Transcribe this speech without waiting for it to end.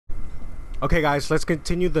Okay, guys, let's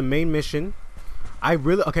continue the main mission.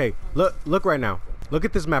 Okay, look right now. Look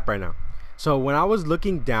at this map right now. So when I was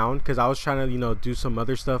looking down, because I was trying to, you know, do some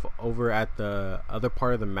other stuff over at the other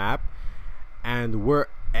part of the map, and we're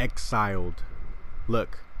exiled.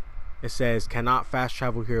 Look, it says cannot fast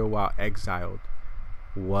travel here while exiled.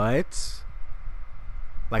 What?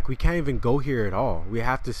 Like, we can't even go here at all. We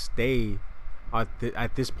have to stay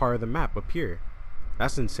at this part of the map up here.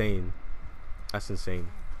 That's insane. That's insane.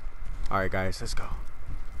 Alright, guys, let's go.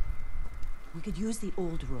 We could use the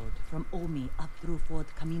old road from Omi up through Fort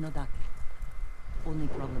Kaminodake. Only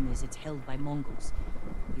problem is it's held by Mongols.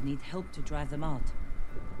 You need help to drive them out.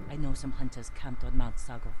 I know some hunters camped on Mount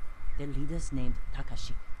Sago. Their leader's named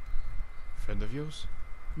Takashi. Friend of yours?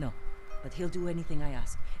 No, but he'll do anything I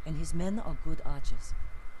ask, and his men are good archers.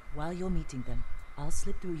 While you're meeting them, I'll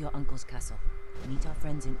slip through your uncle's castle. Meet our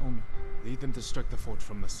friends in Omi. Lead them to strike the fort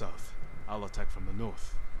from the south. I'll attack from the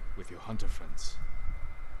north, with your hunter friends.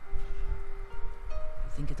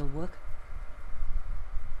 You think it'll work?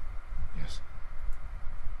 Yes.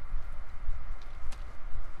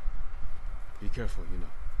 Be careful, you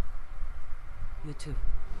know. You too.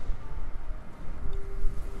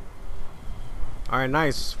 Alright,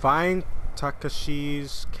 nice. Find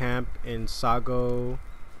Takashi's camp in Sago.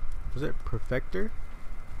 Was it Prefecture?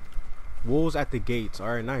 Wolves at the gates.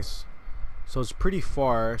 Alright, nice. So it's pretty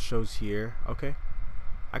far, shows here. Okay.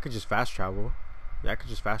 I could just fast travel. Yeah, I could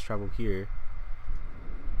just fast travel here.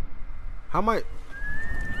 How am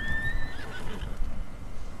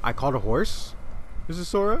I called a horse? Is it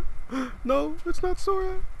Sora? No, it's not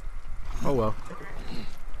Sora. Oh well.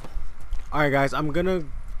 Alright, guys, I'm gonna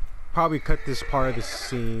probably cut this part of the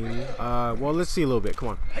scene. Well, let's see a little bit. Come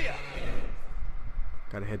on.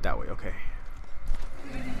 Gotta head that way. Okay.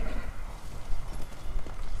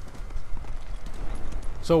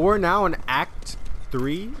 So we're now in Act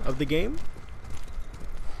 3 of the game.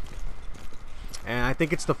 And I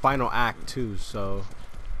think it's the final act too, so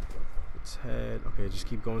let's head. Okay, just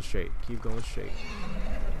keep going straight. Keep going straight.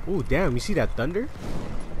 Ooh, damn, you see that thunder?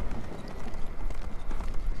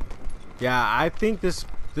 Yeah, I think this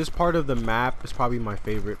part of the map is probably my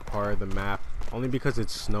favorite part of the map, only because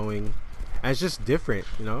it's snowing and it's just different,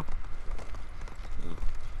 you know.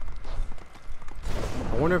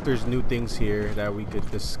 I wonder if there's new things here that we could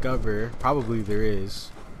discover. Probably there is.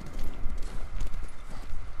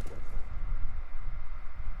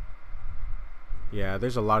 Yeah,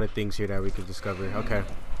 there's a lot of things here that we could discover. Okay.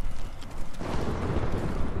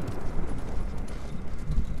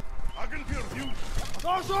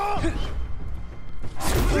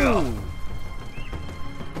 Ooh.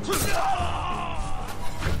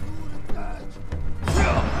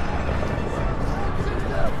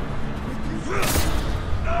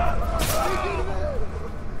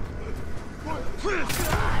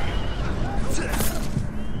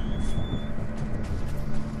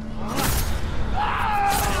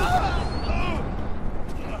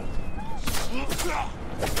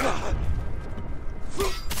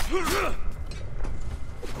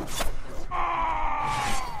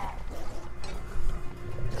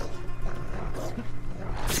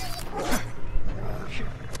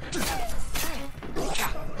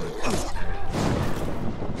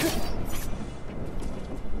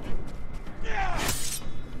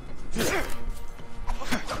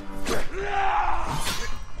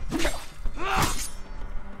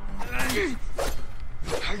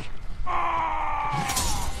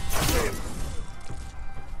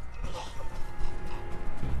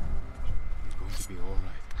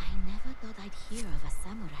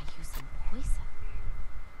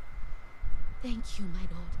 Thank you, my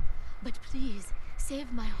lord. But please,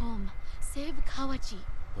 save my home. Save Kawachi.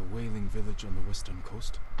 The whaling village on the western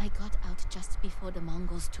coast? I got out just before the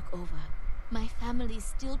Mongols took over. My family's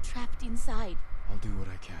still trapped inside. I'll do what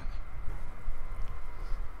I can.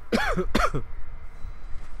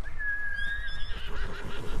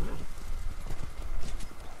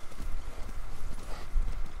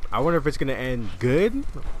 I wonder if it's gonna end good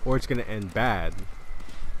or it's gonna end bad.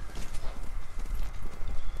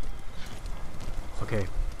 Okay,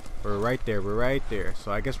 we're right there. We're right there.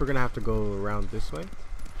 So I guess we're gonna have to go around this way.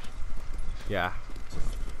 Yeah.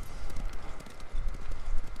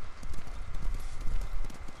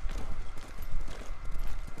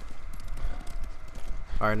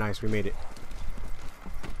 Alright, nice. We made it.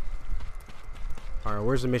 Alright,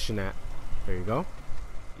 where's the mission at? There you go.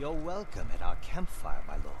 You're welcome at our campfire,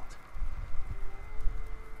 my lord.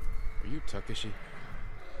 Are you Takeshi?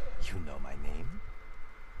 You know my name?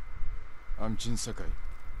 I'm Jin Sakai.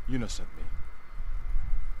 Yuna sent me.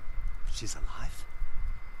 She's alive?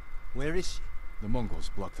 Where is she? The Mongols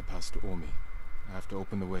blocked the pass to Omi. I have to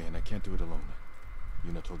open the way, and I can't do it alone.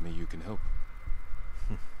 Yuna told me you can help.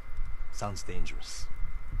 Sounds dangerous.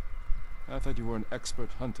 I thought you were an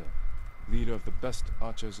expert hunter, leader of the best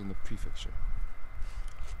archers in the prefecture.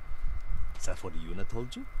 Is that what Yuna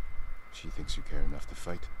told you? She thinks you care enough to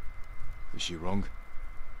fight. Is she wrong?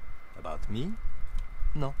 About me?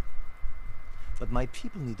 No. But my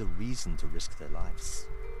people need a reason to risk their lives.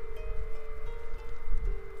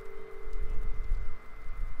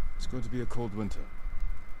 It's going to be a cold winter.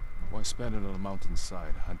 Why spend it on a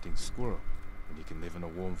mountainside hunting squirrel when you can live in a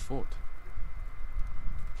warm fort?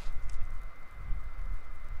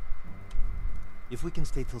 If we can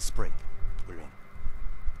stay till spring, we're in.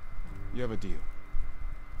 You have a deal.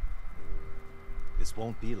 This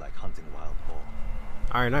won't be like hunting wild boar.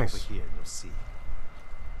 Alright, nice. Over here, you'll see.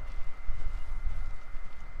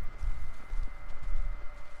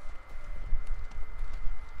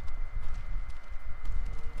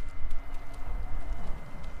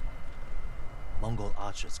 Mongol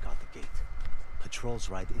archers guard the gate. Patrols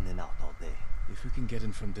ride in and out all day. If we can get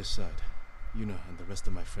in from this side, Yuna and the rest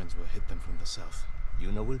of my friends will hit them from the south.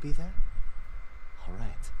 Yuna will be there? All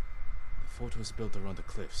right. The fort was built around the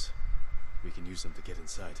cliffs. We can use them to get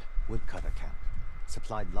inside. Woodcutter camp.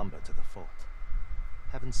 Supplied lumber to the fort.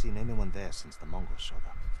 Haven't seen anyone there since the Mongols showed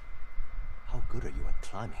up. How good are you at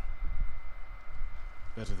climbing?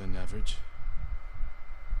 Better than average.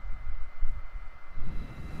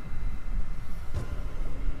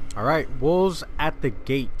 Alright, wolves at the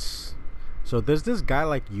gates. So does this guy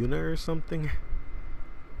like Yuna or something?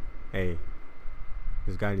 Hey,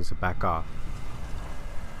 this guy needs to back off.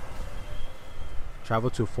 Travel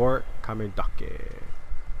to Fort Kamidake.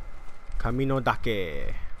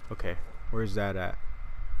 Kaminodake. Okay, where's that at?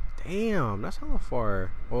 Damn, that's hella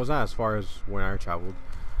far. Well, was not as far as when I traveled.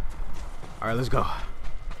 Alright, let's go.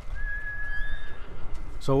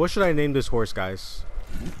 So what should I name this horse, guys?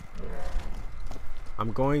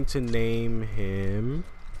 I'm going to name him...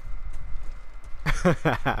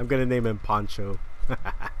 I'm gonna name him Poncho.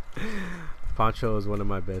 Poncho is one of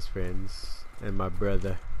my best friends and my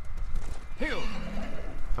brother.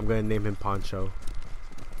 I'm gonna name him Poncho.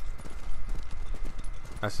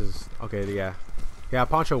 That's his... Okay, yeah. Yeah,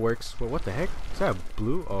 Poncho works. Well, what the heck? Is that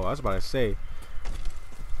blue? Oh, I was about to say.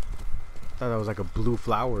 I thought that was like a blue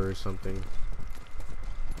flower or something.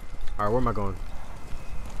 Alright, where am I going?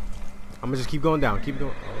 I'm gonna just keep going down. Keep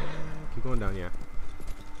going. Oh, keep going down, yeah.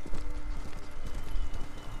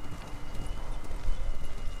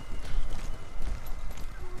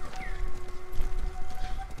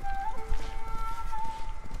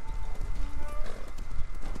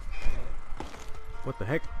 What the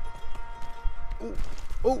heck? Oh,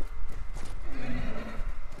 oh.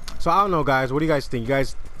 So I don't know, guys. What do you guys think?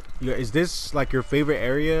 Is this like your favorite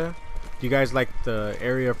area? Do you guys like the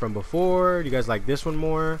area from before? Do you guys like this one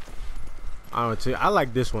more? I don't know. I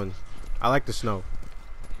like this one. I like the snow.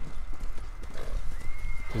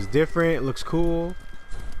 It's different. It looks cool.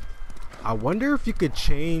 I wonder if you could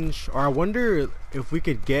change, or I wonder if we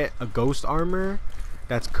could get a ghost armor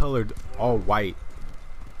that's colored all white.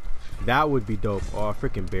 That would be dope. Oh, a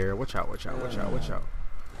freaking bear. Watch out, watch out, watch out, watch out.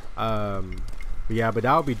 But yeah, but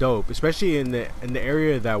that would be dope, especially in the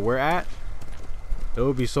area that we're at. It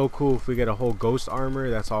would be so cool if we get a whole ghost armor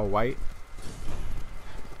that's all white.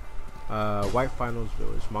 White Finals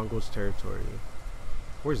Village, Mongols territory.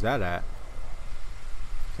 Where's that at?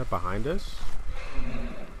 Is that behind us?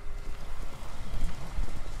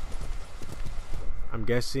 I'm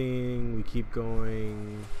guessing we keep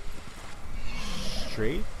going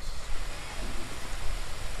straight.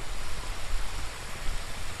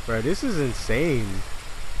 Bro, this is insane.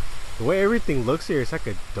 The way everything looks here, it's like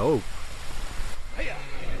a dope.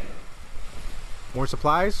 More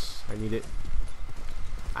supplies? I need it.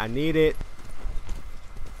 I need it.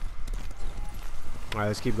 Alright,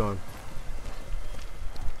 let's keep going.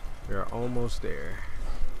 We're almost there.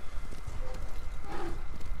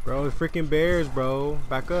 Bro, the freaking bears, bro.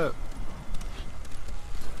 Back up.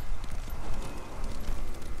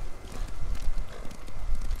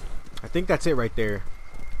 I think that's it right there.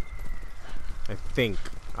 I think.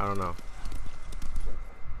 I don't know.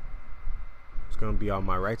 It's gonna be on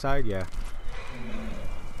my right side? Yeah.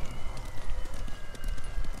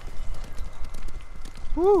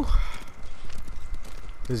 Woo.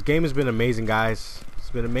 This game has been amazing, guys. It's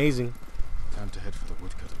been amazing. Time to head for the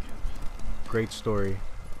woodcutter camp. Great story.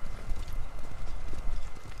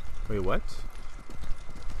 Wait, what?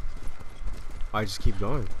 I just keep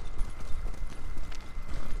going.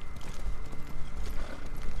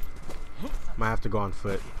 Might have to go on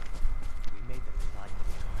foot. We made the climb in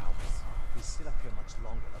 2 hours. We sit up here much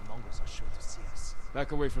longer, the Mongols are sure to see us.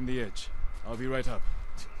 Back away from the edge. I'll I'll be right up.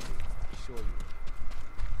 Sure you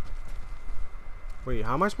Wait,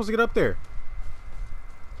 how am I supposed to get up there?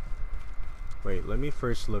 Wait, let me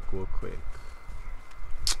first look real quick.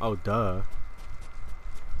 Oh, duh.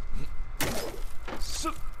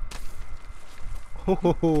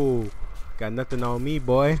 Ho, got nothing on me,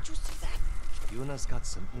 boy. Did you see that? Yuna's got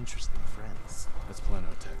some interesting friends. Let's plan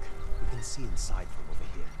our attack. We can see inside from over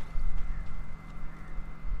here.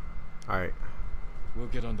 Alright. We'll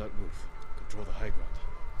get on that roof. Control the high ground.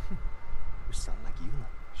 You sound like Yuna.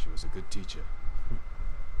 She was a good teacher.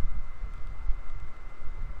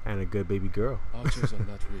 And a good baby girl. Archers on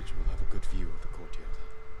that ridge will have a good view of the courtyard.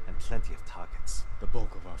 And plenty of targets. The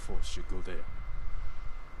bulk of our force should go there.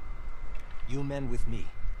 You men with me.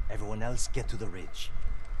 Everyone else get to the ridge.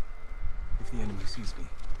 If the enemy sees me,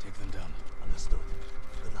 take them down. Understood.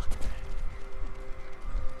 Good luck.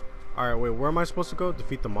 Alright, wait, where am I supposed to go?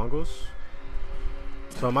 Defeat the Mongols?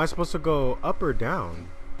 So am I supposed to go up or down?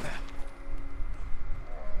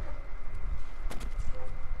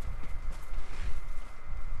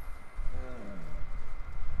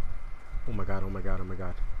 Oh my god, oh my god, oh my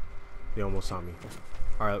god. They almost saw me.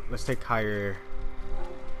 Alright, let's take a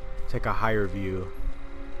higher view.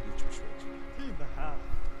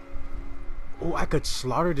 Oh, I could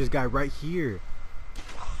slaughter this guy right here.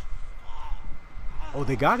 Oh,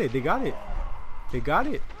 they got it, they got it. They got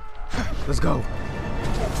it. Let's go.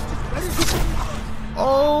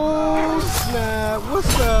 Oh, snap.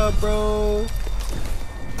 What's up, bro?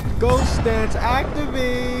 Ghost stance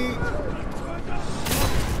activate.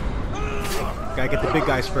 Gotta get the big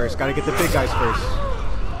guys first. Gotta get the big guys first.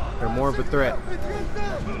 They're more of a threat.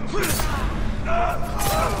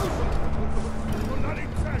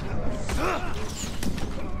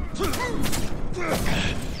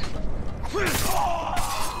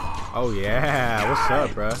 Oh yeah, what's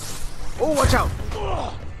up, bruh? Oh, watch out!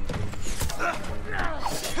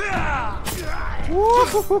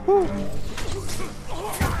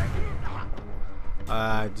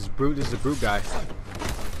 This is a brute guy.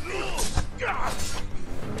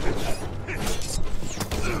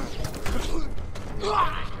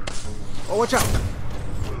 Oh, watch out!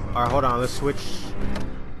 All right, hold on. Let's switch.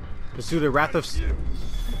 Let's do the Wrath of.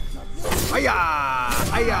 Aya!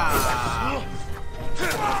 Aya!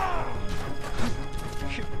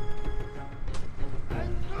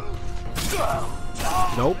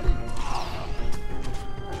 Nope.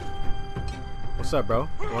 What's up, bro?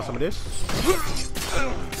 You want some of this?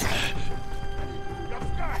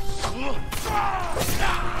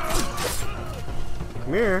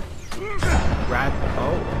 Come here. Rat.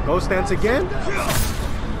 Oh, ghost dance again?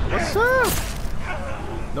 What's up?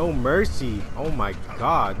 No mercy. Oh my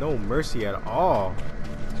god, no mercy at all.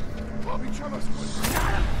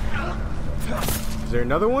 Is there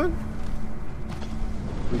another one?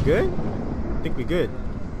 We good? I think we good.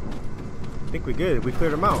 I think we good. We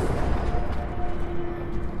cleared them out.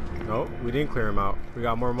 Nope, we didn't clear them out. We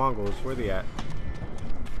got more Mongols. Where they at?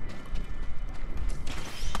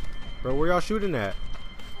 Bro, where y'all shooting at?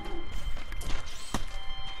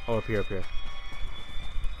 Oh, up here, up here.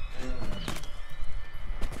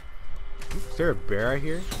 Is there a bear right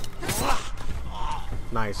here?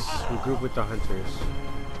 Nice. We group with the hunters.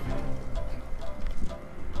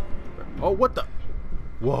 Oh, what the?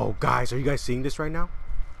 Whoa, guys, are you guys seeing this right now?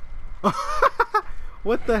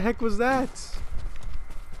 What the heck was that?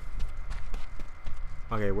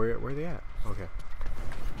 Okay, where are they at? Okay.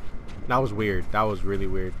 That was weird. That was really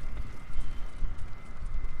weird.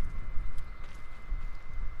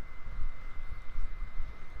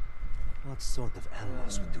 What sort of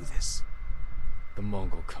animals would do this? The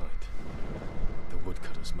Mongol kind. The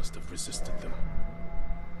woodcutters must have resisted them.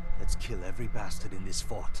 Let's kill every bastard in this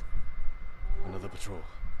fort. Another patrol.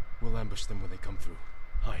 We'll ambush them when they come through.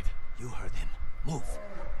 Hide. You heard him. Move.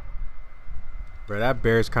 Bro, that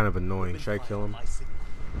bear is kind of annoying. Should I kill him?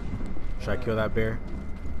 Should I kill that bear?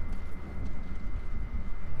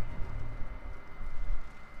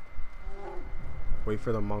 Wait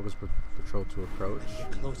for the Mongols patrol to approach.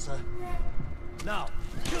 Get closer. Now,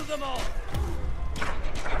 kill them all.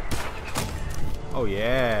 Oh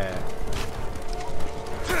yeah.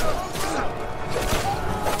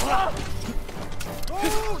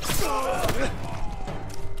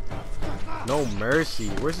 No mercy.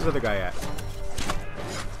 Where's this other guy at?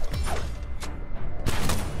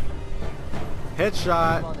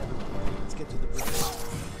 Headshot. Come on, everyone. Let's get to the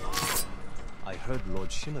bridge. I heard Lord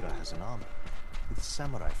Shimura has an army with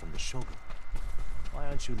samurai from the Shogun. Why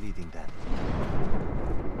aren't you leading them?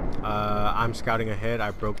 I'm scouting ahead.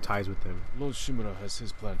 I broke ties with him. Lord Shimura has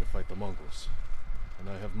his plan to fight the Mongols. And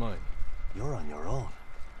I have mine. You're on your own.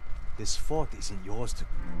 This fort isn't yours to...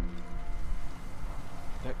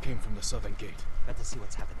 That came from the southern gate. Better see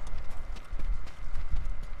what's happening.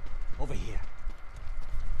 Over here.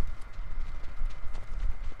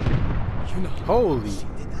 Yuna! Holy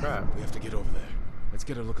crap. We have to get over there. Let's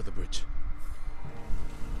get a look at the bridge.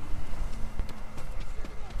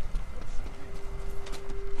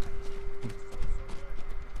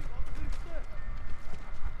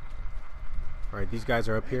 Alright, these guys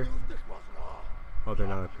are up here. Oh, they're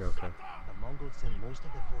not up here, okay. The Mongols send most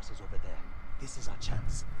of their forces over there. This is our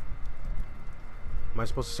chance. Am I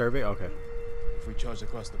supposed to survey? Okay. If we charge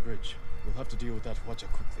across the bridge, we'll have to deal with that Hwacha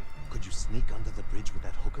quickly. Could you sneak under the bridge with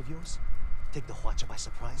that hook of yours? Take the Hwacha by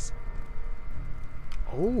surprise?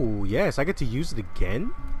 Oh, yes, I get to use it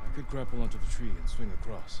again? I could grapple onto the tree and swing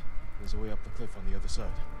across. There's a way up the cliff on the other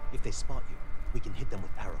side. If they spot you, we can hit them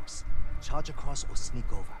with arrows. Charge across or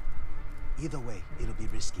sneak over. Either way, it'll be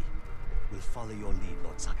risky. We'll follow your lead,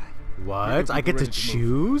 Lord Sakai. What? I get to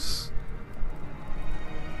choose?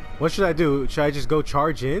 What should I do? Should I just go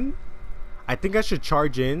charge in? I think I should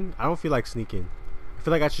charge in. I don't feel like sneaking. I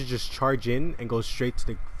feel like I should just charge in and go straight to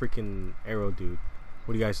the freaking arrow dude.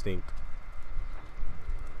 What do you guys think?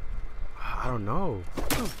 I don't know.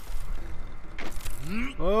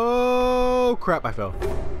 Oh crap, I fell.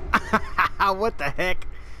 What the heck?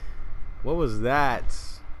 What was that?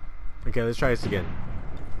 Okay, let's try this again.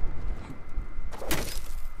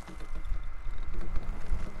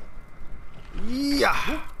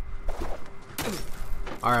 Yeah.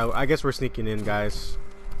 Alright, I guess we're sneaking in, guys.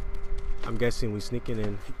 I'm guessing we sneaking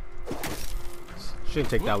in. Shouldn't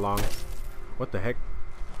take that long. What the heck?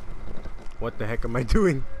 What the heck am I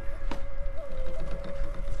doing?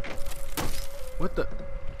 What the?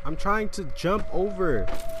 I'm trying to jump over.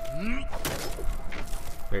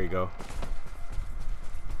 There you go.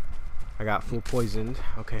 I got full poisoned.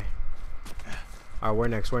 Okay. Alright, where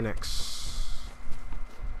next? Where next?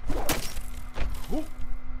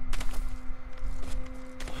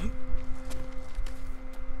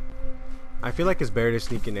 I feel like it's better to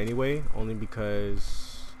sneak in anyway, only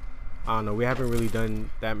because I don't know, we haven't really done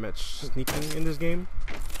that much sneaking in this game.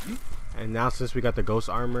 And now since we got the ghost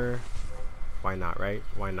armor, why not, right?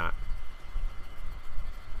 Why not?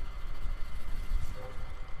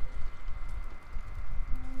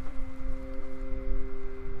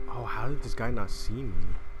 Oh, how did this guy not see me?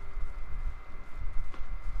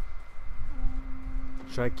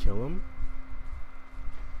 Should I kill him?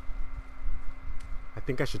 I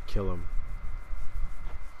think I should kill him.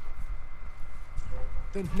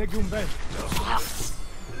 Then Negumben.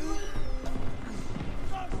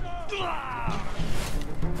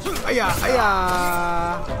 Aya,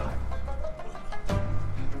 aya!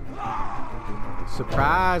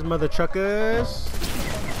 Surprise, mother truckers!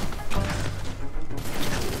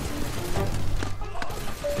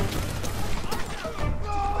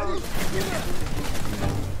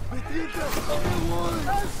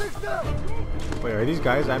 Wait, are these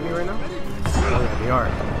guys at me right now? Oh yeah, they are.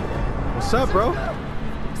 What's up, bro?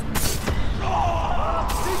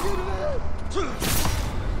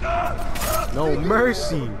 No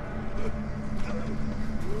mercy.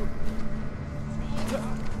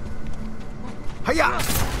 Hiya!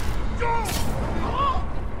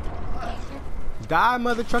 Die,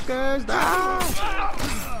 mother truckers, die!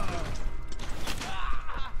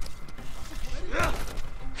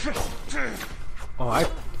 Oh,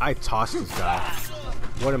 I tossed this guy.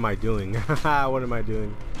 What am I doing? What am I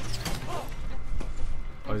doing?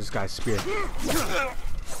 Oh, this guy's spear.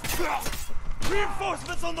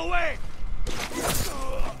 Reinforcements on the way!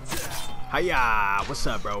 Hiya! What's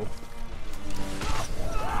up, bro?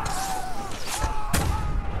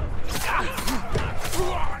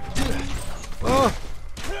 Oh!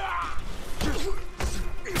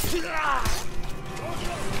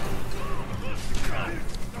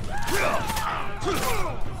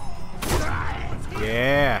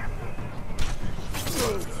 Yeah!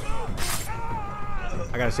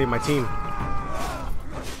 I gotta save my team.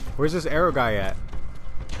 Where's this arrow guy at?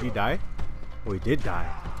 Did he die? Oh, he did die.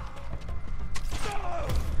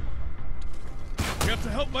 We have to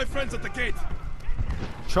help my friends at the gate.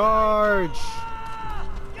 Charge!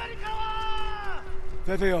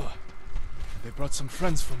 There they are. They brought some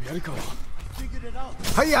friends from Yarikawa. Figured it out.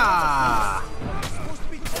 Hiya! Supposed to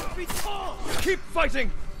be 10 feet tall. Keep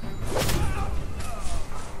fighting.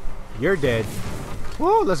 You're dead.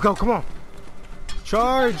 Woo, let's go, come on.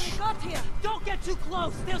 Charge! Got here. Don't get too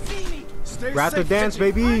close. They'll see me. Stay Raptor safe, dance,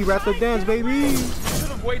 Genji. baby! Raptor dance, baby! Should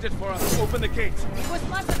have waited for us to open the gate. It was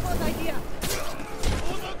Masako's idea.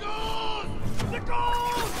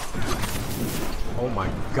 Oh my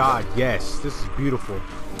god, yes. This is beautiful.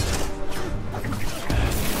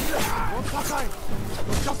 Sakai,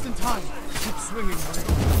 you're just in time. Keep swinging, buddy.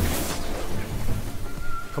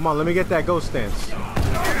 Come on, let me get that ghost stance.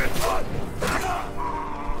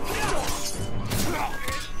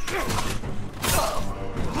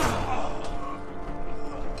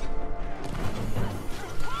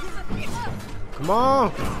 Come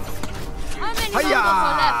on. How many Hiya! Mongols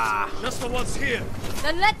are left? Just the ones here.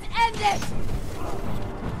 Then let's end it!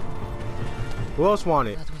 Who else want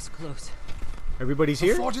it? That was close. Everybody's The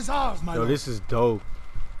here? fort is ours, my Yo, lord. this is dope.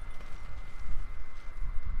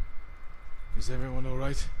 Is everyone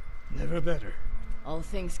alright? Never better. All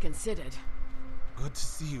things considered. Good to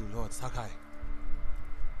see you, Lord Sakai.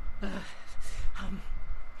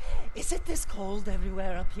 Is it this cold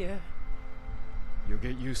everywhere up here? You'll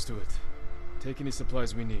get used to it. Take any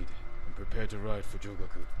supplies we need, and prepare to ride for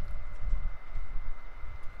Jogaku.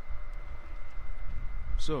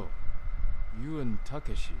 So, you and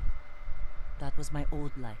Takeshi, That was my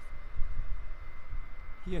old life.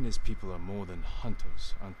 he and his people are more than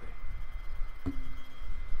hunters, aren't they?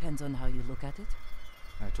 Depends on how you look at it.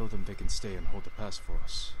 I told them they can stay and hold the pass for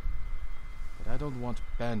us. But I don't want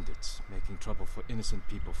bandits making trouble for innocent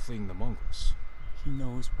people fleeing the Mongols. He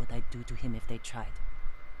knows what I'd do to him if they tried.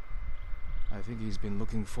 I think he's been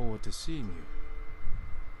looking forward to seeing you.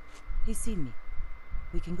 He's seen me.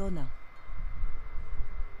 We can go now.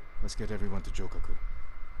 Let's get everyone to Jogaku.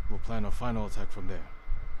 We'll plan our final attack from there.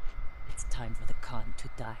 It's time for the Khan to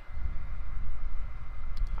die.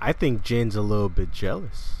 I think Jin's a little bit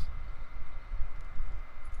jealous.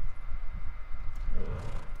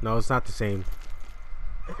 No, it's not the same.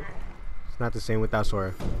 It's not the same without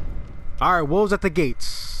Sora. Alright, wolves at the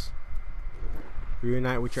gates.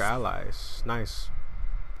 Reunite with your allies. Nice.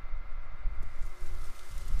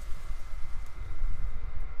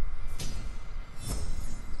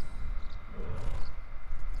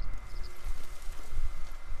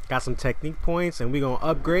 Got some technique points and we gonna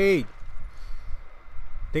upgrade.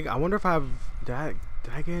 I wonder if I have did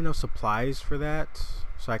I get enough supplies for that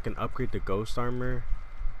so I can upgrade the ghost armor.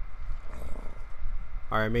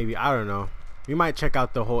 Alright, maybe, I don't know. We might check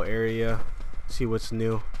out the whole area, see what's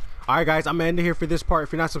new. Alright guys, I'm gonna end it here for this part.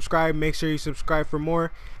 If you're not subscribed, make sure you subscribe for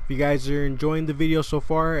more. If you guys are enjoying the video so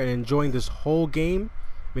far and enjoying this whole game,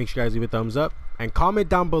 make sure you guys leave a thumbs up and comment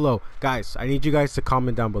down below. Guys, I need you guys to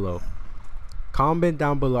comment down below. Comment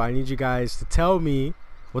down below. I need you guys to tell me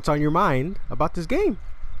what's on your mind about this game.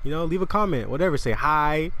 You know, leave a comment, whatever. Say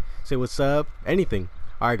hi, say what's up, anything.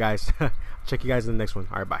 Alright guys, check you guys in the next one.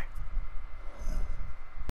 Alright, bye.